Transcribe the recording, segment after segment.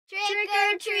Trick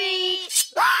or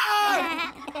treat!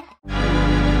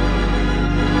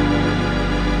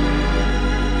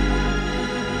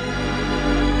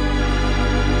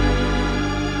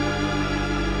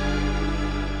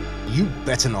 You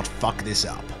better not fuck this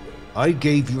up. I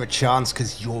gave you a chance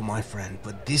because you're my friend,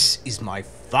 but this is my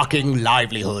fucking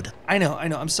livelihood. I know,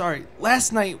 I'm sorry.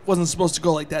 Last night wasn't supposed to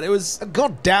go like that. It was A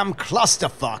goddamn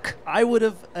clusterfuck. I would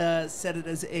have said it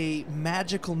as a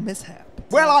magical mishap.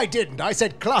 Well, I didn't. I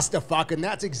said clusterfuck, and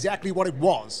that's exactly what it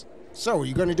was. So, are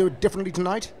you going to do it differently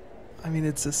tonight? I mean,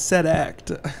 it's a set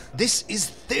act. This is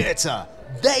theater.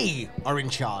 They are in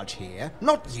charge here,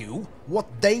 not you.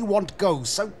 What they want goes,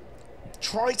 so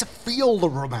try to feel the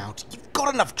room out. You've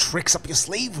got enough tricks up your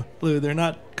sleeve. Blue, they're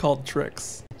not called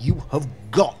tricks. You have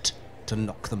got to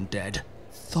knock them dead.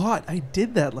 Thought I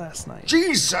did that last night.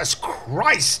 Jesus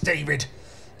Christ, David!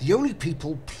 The only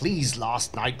people pleased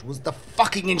last night was the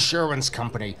fucking insurance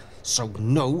company. So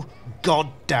no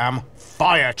goddamn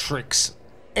fire tricks.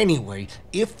 Anyway,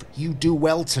 if you do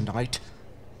well tonight,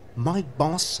 my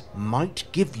boss might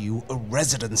give you a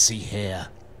residency here.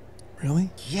 Really?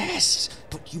 Yes,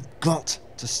 but you've got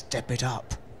to step it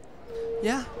up.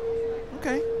 Yeah.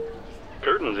 Okay.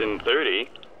 Curtains in 30.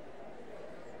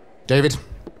 David,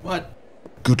 What?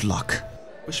 good luck.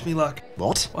 Wish me luck.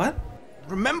 What? What?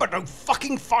 Remember, no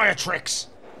fucking fire tricks!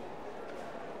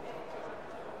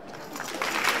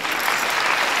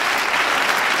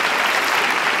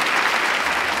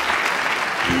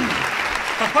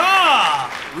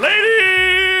 Ha!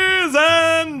 Ladies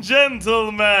and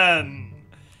gentlemen,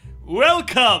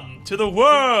 welcome to the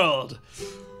world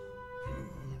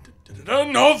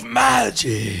of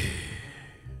magic.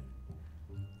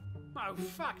 Oh,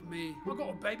 fuck me. I've got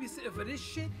a babysitter for this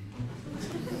shit.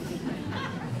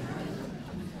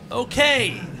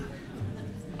 Okay,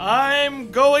 I'm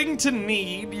going to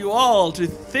need you all to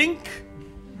think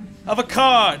of a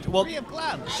card. Well,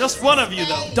 just one of you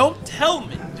though. Don't tell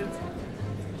me.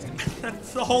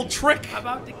 That's the whole trick. How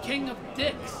about the king of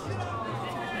dicks?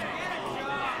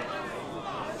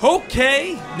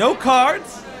 Okay, no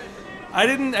cards. I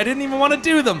didn't even want to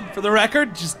do them, for the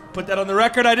record. Just put that on the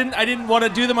record. I didn't want to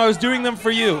do them. I was doing them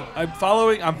for you. I'm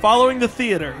following the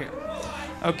theater here.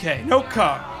 Okay, no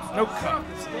cards. No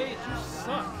cards. Stage, you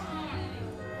suck.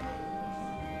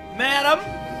 Madam,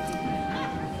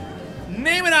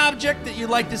 name an object that you'd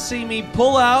like to see me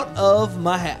pull out of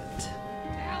my hat.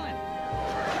 Alan.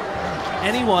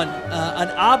 Anyone, an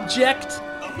object.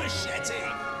 A machete!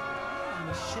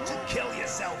 To kill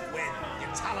yourself with, you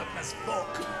talentless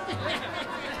fuck!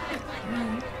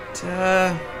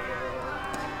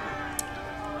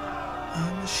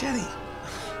 A machete.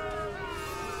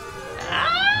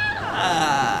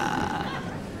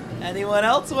 Anyone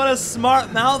else want to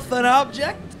smart mouth an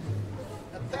object?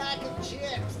 A bag of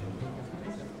chips!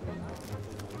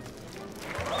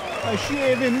 A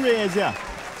shaving razor.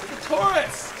 The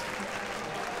tourist.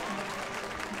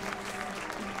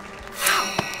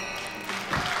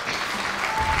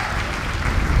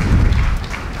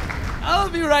 I'll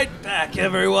be right back,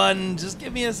 everyone. Just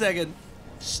give me a second.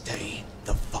 Stay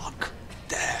the fuck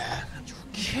there. You're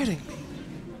kidding me.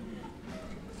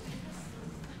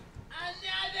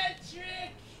 Another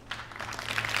trick.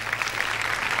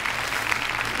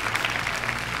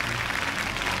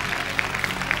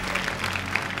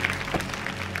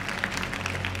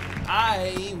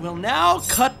 I will now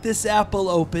cut this apple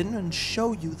open and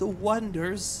show you the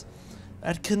wonders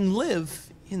that can live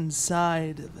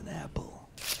inside of an apple.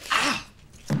 Ah!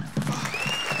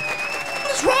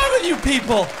 What is wrong with you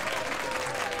people?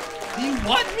 Do you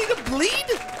want me to bleed?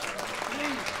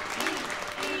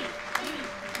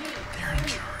 They're in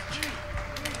charge.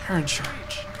 They're in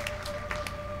charge.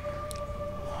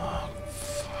 Oh,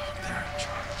 fuck, they're in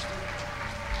charge.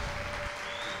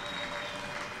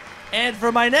 And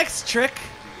for my next trick,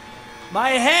 my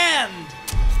hand.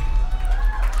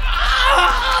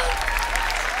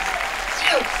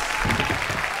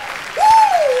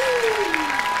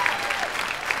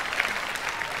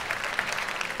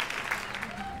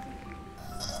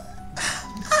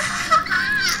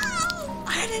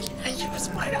 Why didn't I use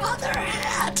my other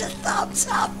hand to thumbs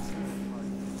up?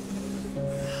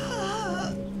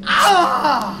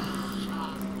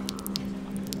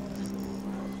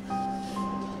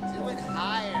 Do it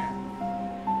higher.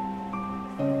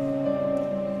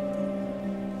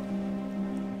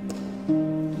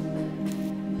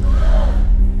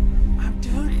 I'm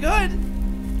doing good.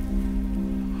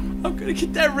 I'm gonna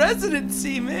get that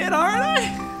residency, man, aren't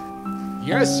I?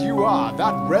 Yes, you are.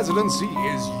 That residency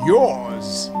is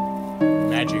yours,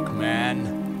 Magic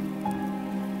Man.